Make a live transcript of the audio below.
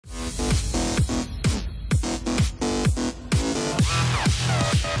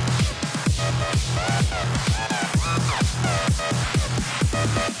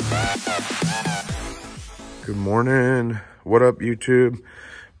Morning. What up, YouTube?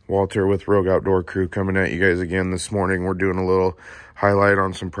 Walter with Rogue Outdoor Crew coming at you guys again this morning. We're doing a little highlight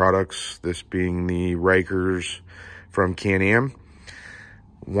on some products, this being the Rykers from Can-Am.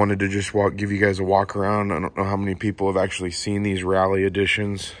 Wanted to just give you guys a walk around. I don't know how many people have actually seen these rally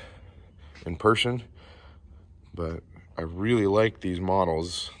editions in person, but I really like these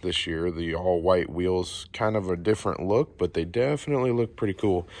models this year. The all white wheels, kind of a different look, but they definitely look pretty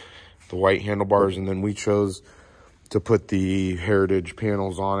cool. The white handlebars, and then we chose to put the heritage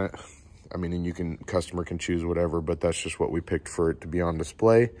panels on it. I mean, and customer can choose whatever, but that's just what we picked for it to be on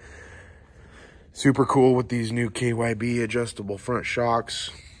display. Super cool with these new KYB adjustable front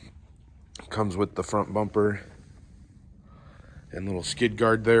shocks. Comes with the front bumper and little skid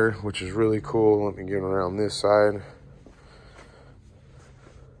guard there, which is really cool. Let me get around this side.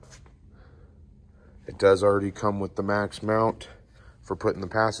 It does already come with the max mount for putting the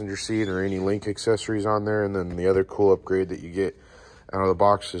passenger seat or any Link accessories on there. And then the other cool upgrade that you get out of the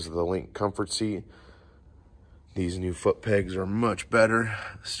box is the Link comfort seat. These new foot pegs are much better.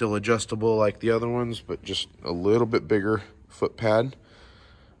 Still adjustable like the other ones, but just a little bit bigger foot pad.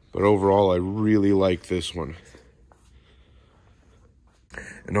 But overall, I really like this one.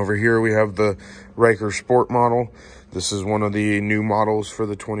 And over here we have the Ryker Sport model. This is one of the new models for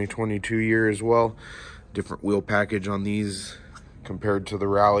the 2022 year as well. Different wheel package on these compared to the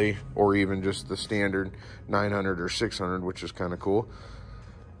Rally, or even just the standard 900 or 600, which is kind of cool.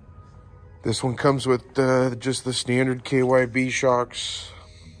 This one comes with just the standard KYB shocks.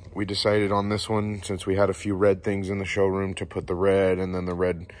 We decided on this one, since we had a few red things in the showroom, to put the red and then the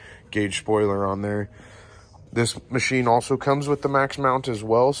red gauge spoiler on there. This machine also comes with the max mount as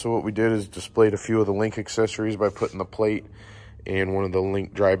well, so what we did is displayed a few of the Link accessories by putting the plate and one of the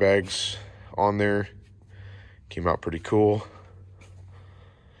Link dry bags on there. Came out pretty cool.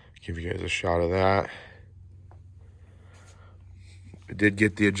 Give you guys a shot of that. I did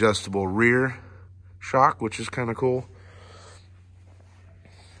get the adjustable rear shock, which is kind of cool.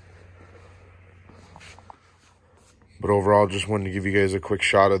 But overall, just wanted to give you guys a quick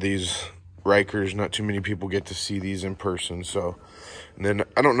shot of these Rykers. Not too many people get to see these in person. So, and then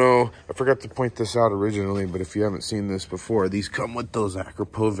I don't know, I forgot to point this out originally, but if you haven't seen this before, these come with those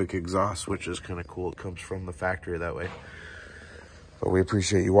AKRAPOVIC exhausts, which is kind of cool. It comes from the factory that way. But we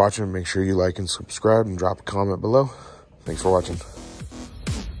appreciate you watching. Make sure you like and subscribe and drop a comment below. Thanks for watching.